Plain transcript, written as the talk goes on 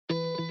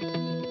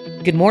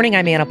Good morning,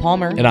 I'm Anna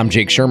Palmer. And I'm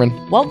Jake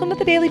Sherman. Welcome to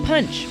the Daily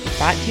Punch,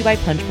 brought to you by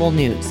Punchbowl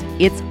News.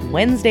 It's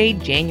Wednesday,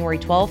 January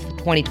 12th,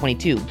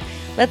 2022.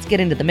 Let's get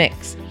into the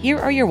mix. Here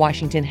are your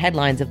Washington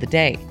headlines of the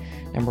day.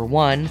 Number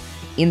 1,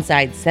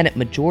 inside Senate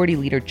Majority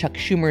Leader Chuck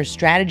Schumer's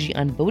strategy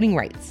on voting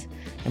rights.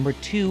 Number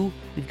 2,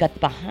 we've got the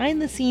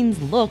behind-the-scenes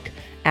look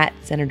at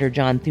Senator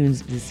John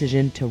Thune's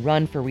decision to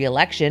run for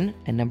re-election.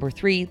 And number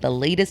 3, the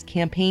latest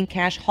campaign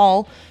cash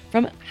haul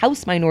from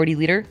House Minority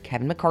Leader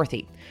Kevin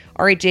McCarthy.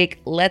 All right, Jake,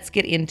 let's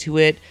get into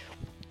it.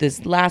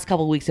 This last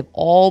couple of weeks have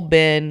all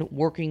been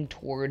working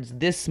towards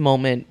this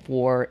moment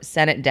for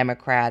Senate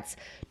Democrats.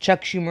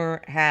 Chuck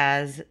Schumer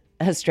has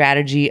a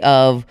strategy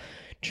of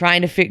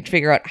trying to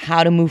figure out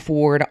how to move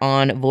forward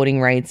on voting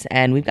rights.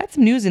 And we've got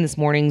some news in this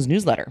morning's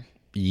newsletter.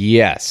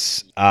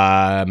 Yes.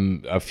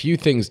 A few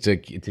things to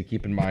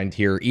keep in mind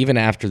here. Even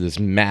after this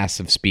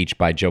massive speech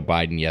by Joe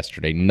Biden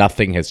yesterday,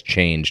 nothing has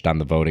changed on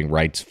the voting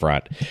rights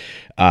front.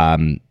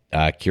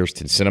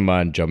 Kyrsten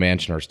Sinema and Joe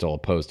Manchin are still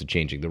opposed to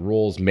changing the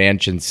rules.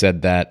 Manchin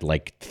said that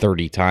like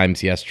 30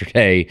 times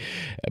yesterday.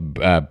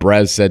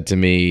 Brez said to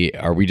me,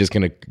 are we just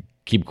going to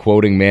keep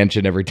quoting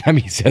Manchin every time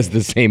he says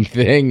the same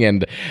thing?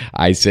 And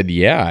I said,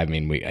 yeah, I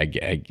mean,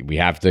 we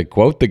have to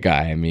quote the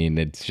guy. I mean,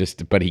 it's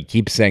just, but he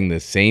keeps saying the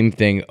same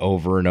thing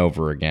over and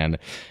over again.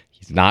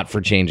 He's not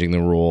for changing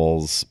the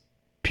rules,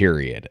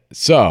 period.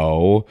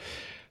 So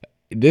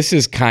this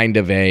is kind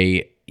of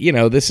a,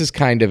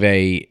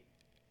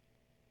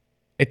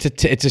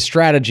 it's a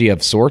strategy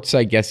of sorts,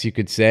 I guess you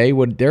could say.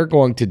 What they're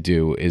going to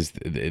do is,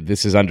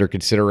 this is under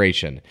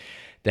consideration.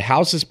 The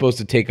House is supposed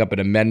to take up an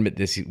amendment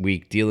this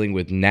week dealing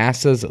with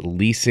NASA's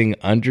leasing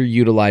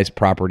underutilized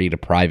property to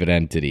private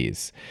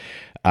entities.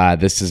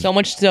 This is so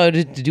much to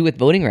do with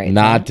voting rights.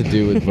 Not to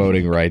do with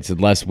voting rights,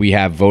 unless we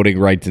have voting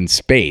rights in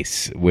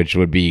space, which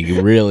would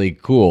be really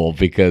cool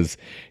because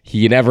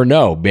you never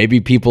know. Maybe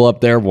people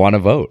up there want to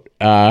vote.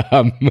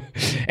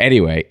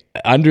 Anyway,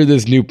 under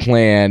this new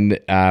plan,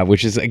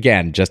 which is,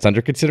 again, just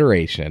under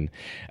consideration,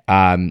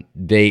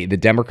 the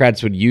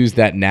Democrats would use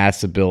that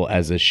NASA bill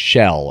as a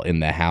shell in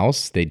the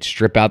House. They'd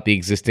strip out the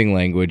existing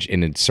language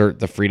and insert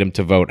the Freedom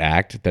to Vote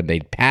Act. Then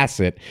they'd pass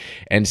it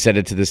and send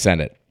it to the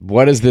Senate.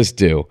 What does this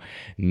do?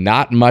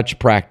 Not much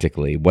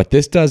practically. What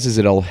this does is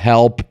it will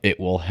help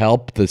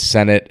the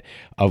Senate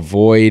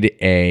avoid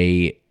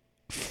a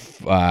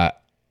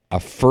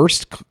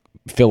first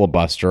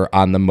filibuster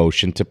on the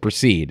motion to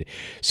proceed.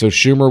 So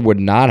Schumer would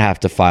not have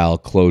to file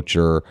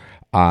cloture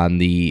on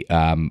the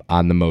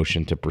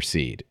motion to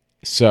proceed.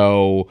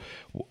 So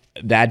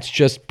that's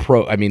just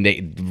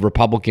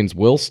Republicans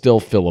will still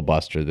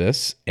filibuster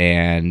this,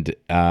 and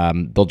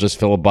they'll just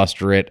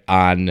filibuster it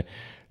on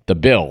the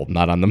bill,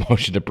 not on the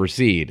motion to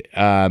proceed.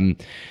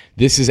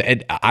 This is,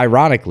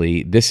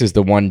 ironically, this is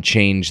the one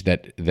change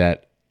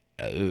that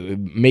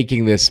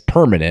making this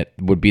permanent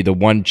would be the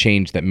one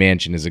change that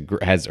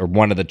Manchin has, or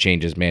one of the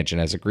changes Manchin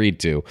has agreed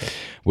to,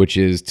 which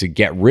is to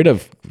get rid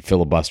of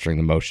filibustering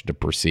the motion to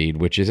proceed,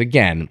 which is,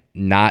 again,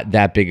 not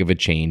that big of a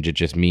change. It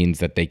just means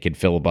that they could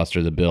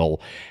filibuster the bill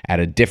at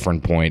a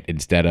different point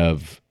instead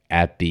of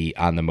on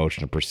the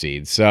motion to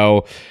proceed.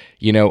 So,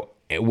 Anna,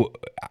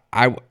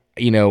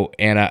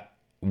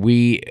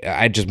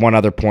 I just one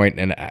other point,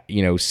 and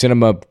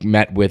Sinema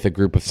met with a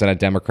group of Senate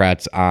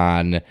Democrats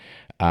on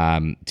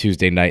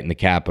Tuesday night in the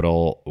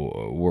Capitol.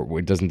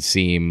 It doesn't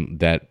seem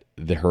that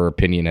her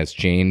opinion has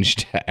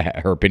changed.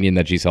 Her opinion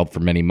that she's held for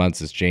many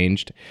months has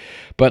changed.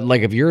 But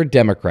like, if you're a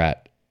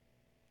Democrat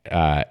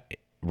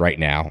right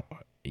now,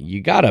 you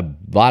got a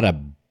lot of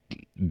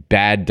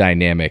bad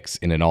dynamics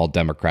in an all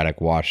Democratic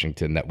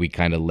Washington that we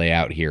kind of lay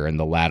out here in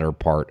the latter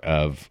part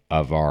of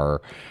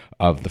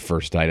the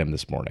first item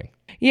this morning.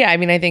 Yeah, I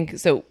mean, I think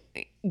so.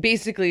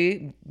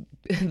 Basically,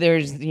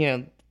 there's,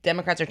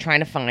 Democrats are trying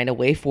to find a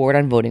way forward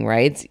on voting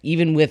rights,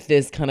 even with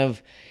this kind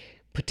of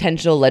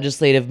potential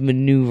legislative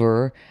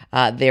maneuver.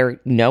 They're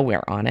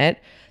nowhere on it.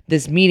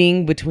 This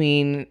meeting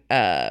between,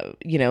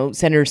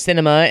 Senator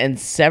Sinema and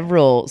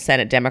several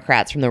Senate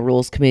Democrats from the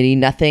Rules Committee,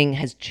 nothing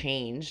has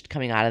changed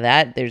coming out of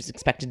that. There's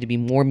expected to be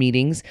more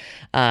meetings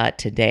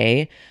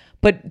today.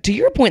 But to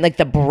your point, like,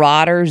 the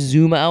broader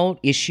zoom out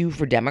issue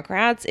for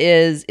Democrats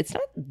is, it's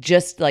not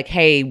just like,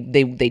 hey,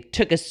 they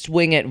took a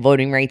swing at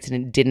voting rights and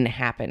it didn't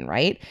happen,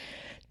 right?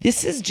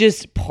 This is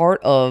just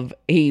part of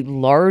a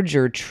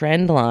larger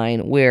trend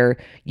line where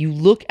you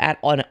look at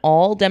an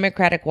all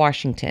Democratic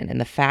Washington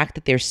and the fact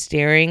that they're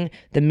staring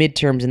the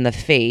midterms in the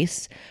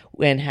face,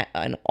 when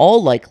in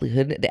all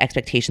likelihood, the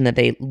expectation that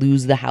they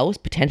lose the House,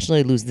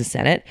 potentially lose the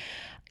Senate.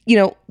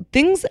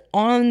 Things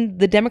on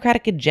the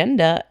Democratic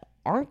agenda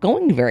aren't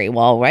going very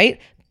well, right?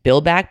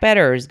 Build Back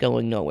Better is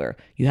going nowhere.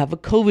 You have a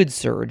COVID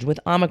surge with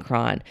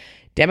Omicron.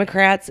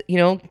 Democrats,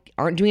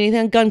 aren't doing anything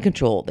on gun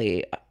control.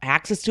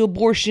 Access to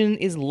abortion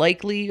is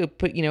likely,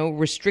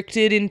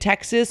 restricted in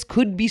Texas,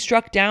 could be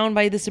struck down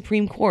by the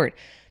Supreme Court.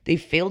 They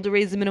failed to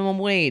raise the minimum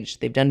wage.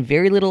 They've done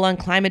very little on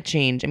climate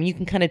change. I mean, you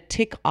can kind of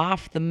tick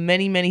off the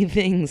many, many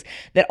things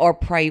that are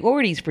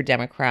priorities for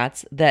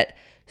Democrats that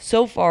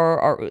so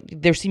far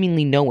they're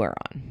seemingly nowhere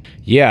on.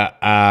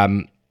 Yeah.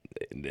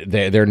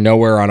 they're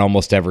nowhere on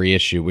almost every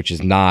issue, which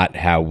is not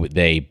how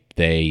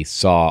they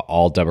saw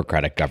all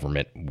Democratic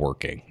government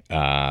working.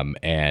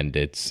 And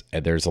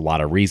there's a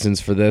lot of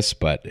reasons for this,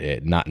 but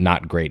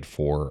not great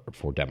for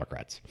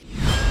Democrats.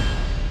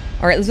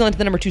 All right, let's go on to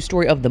the number 2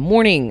 story of the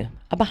morning.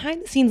 A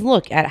behind-the-scenes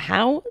look at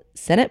how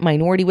Senate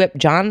Minority Whip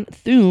John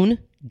Thune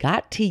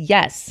got to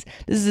yes.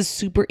 This is a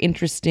super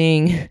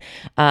interesting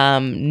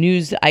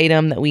news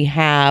item that we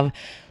have,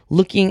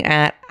 looking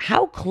at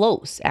how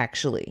close,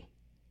 actually,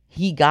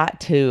 he got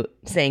to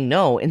saying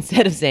no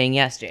instead of saying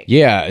yes, Jake.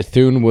 Yeah,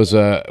 Thune was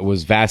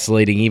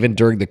vacillating even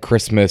during the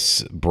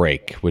Christmas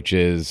break, which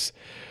is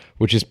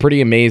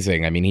pretty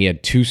amazing. I mean, he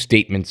had 2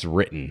 statements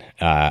written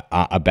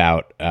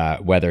about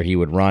whether he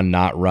would run,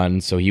 not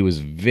run. So he was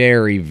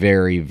very,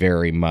 very,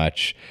 very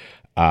much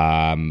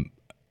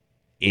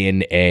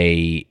in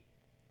a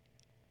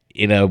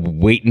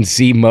wait and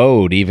see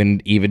mode, even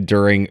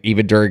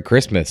during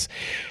Christmas.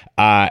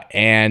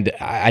 And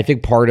I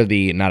think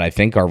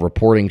our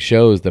reporting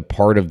shows that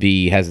part of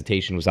the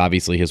hesitation was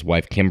obviously his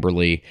wife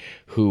Kimberly,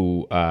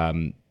 who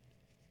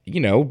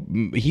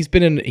he's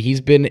been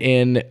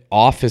in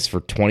office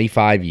for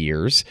 25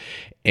 years,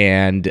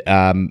 and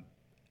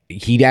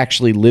he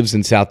actually lives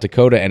in South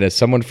Dakota. And as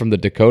someone from the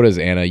Dakotas,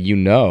 Anna,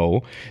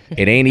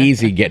 it ain't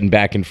easy getting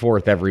back and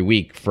forth every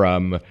week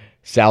from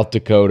South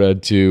Dakota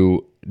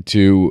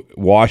to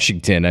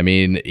Washington. I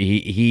mean,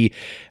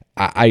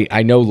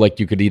 I know, like,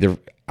 you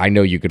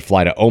could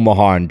fly to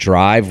Omaha and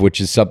drive, which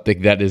is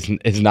something that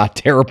is not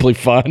terribly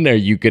fun, or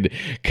you could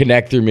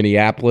connect through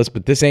Minneapolis,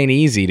 but this ain't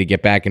easy to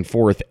get back and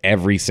forth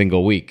every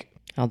single week.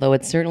 Although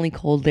it's certainly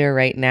cold there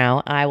right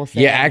now, I will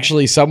say. Yeah,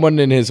 actually, someone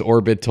in his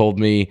orbit told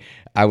me,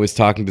 I was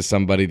talking to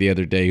somebody the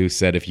other day who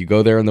said, if you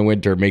go there in the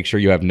winter, make sure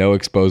you have no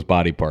exposed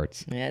body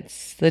parts.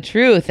 That's the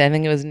truth. I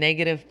think it was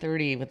negative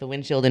 30 with the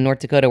wind chill in North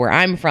Dakota, where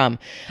I'm from,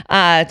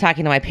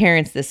 talking to my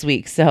parents this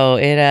week. So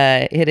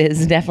it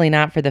is definitely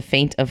not for the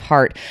faint of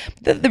heart.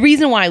 The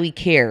reason why we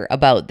care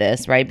about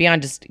this, right,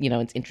 beyond just,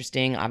 it's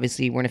interesting.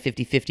 Obviously, we're in a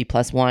 50-50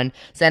 plus 1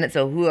 Senate,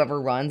 so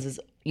whoever runs is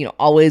we're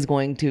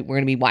going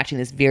to be watching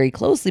this very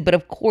closely. But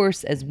of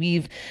course, as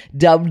we've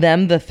dubbed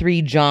them, the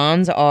 3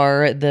 Johns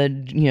are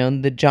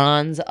the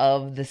Johns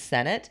of the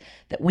Senate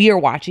that we are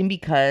watching,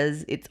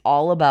 because it's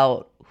all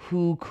about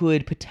who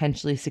could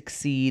potentially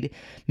succeed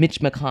Mitch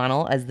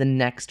McConnell as the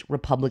next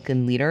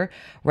Republican leader.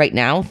 Right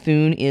now,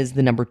 Thune is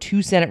the number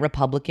 2 Senate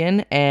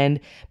Republican, and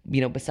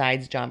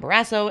besides John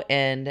Barrasso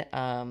and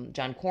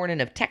John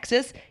Cornyn of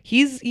Texas,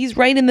 he's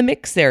right in the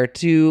mix there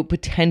to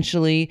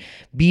potentially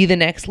be the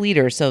next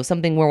leader. So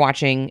something we're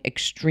watching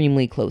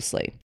extremely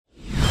closely.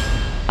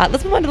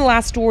 Let's move on to the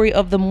last story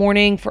of the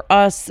morning for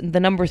us, the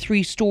number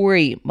 3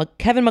 story,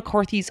 Kevin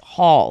McCarthy's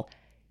haul.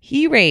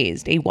 He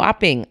raised a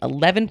whopping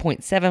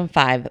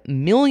 $11.75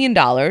 million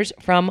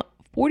from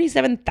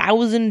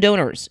 47,000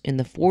 donors in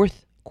the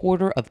 4th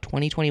quarter of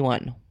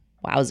 2021.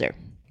 Wowzer.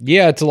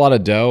 Yeah, it's a lot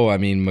of dough. I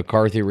mean,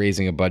 McCarthy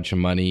raising a bunch of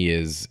money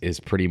is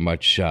pretty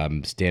much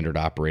standard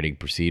operating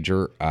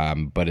procedure.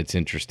 But it's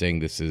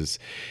interesting.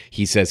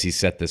 He says he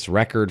set this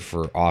record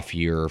for off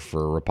year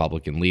for a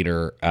Republican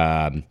leader.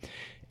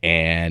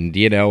 And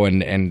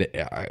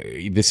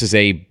this is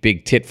a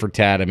big tit for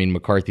tat. I mean,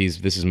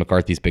 this is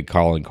McCarthy's big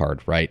calling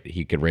card, right?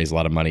 He could raise a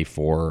lot of money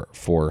for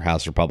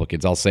House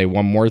Republicans. I'll say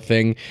one more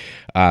thing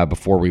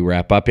before we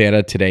wrap up,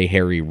 Anna. Today,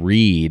 Harry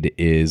Reid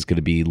is going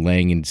to be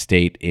laying in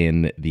state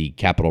in the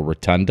Capitol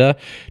Rotunda,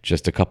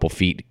 just a couple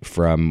feet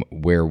from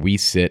where we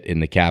sit in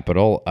the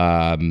Capitol.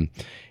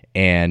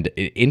 And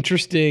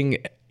interesting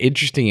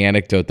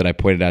anecdote that I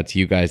pointed out to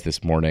you guys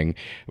this morning.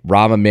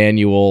 Rahm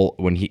Emanuel,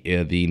 when he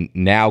the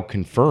now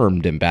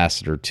confirmed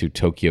ambassador to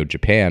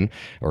Japan,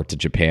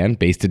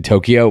 based in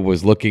Tokyo,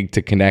 was looking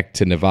to connect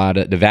to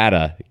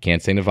Nevada.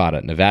 Can't say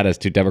Nevada. Nevada's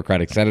 2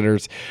 Democratic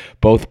senators,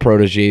 both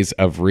proteges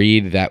of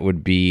Reid. That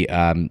would be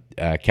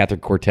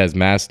Catherine Cortez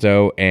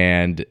Masto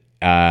and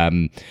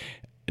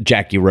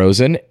Jackie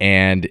Rosen.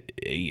 And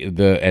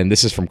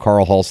this is from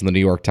Carl Hulse in the New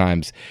York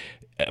Times.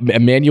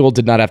 Emanuel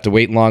did not have to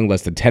wait long.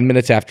 Less than 10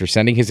 minutes after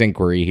sending his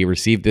inquiry, he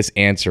received this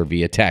answer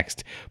via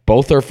text.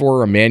 Both are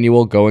for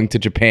Emanuel going to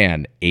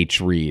Japan,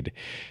 H. Reid.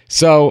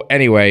 So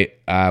anyway,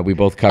 we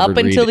both covered Up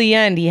until Reid. The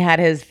end, he had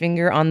his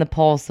finger on the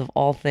pulse of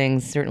all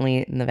things,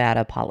 certainly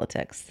Nevada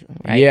politics,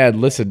 right? Yeah,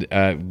 listen,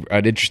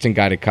 an interesting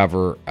guy to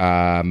cover,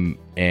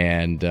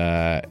 and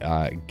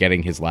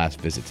getting his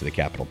last visit to the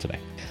Capitol today.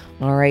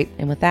 All right.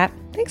 And with that,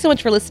 thanks so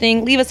much for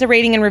listening. Leave us a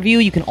rating and review.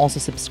 You can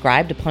also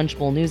subscribe to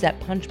Punchbowl News at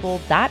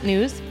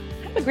punchbowl.news.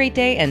 Have a great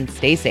day and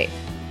stay safe.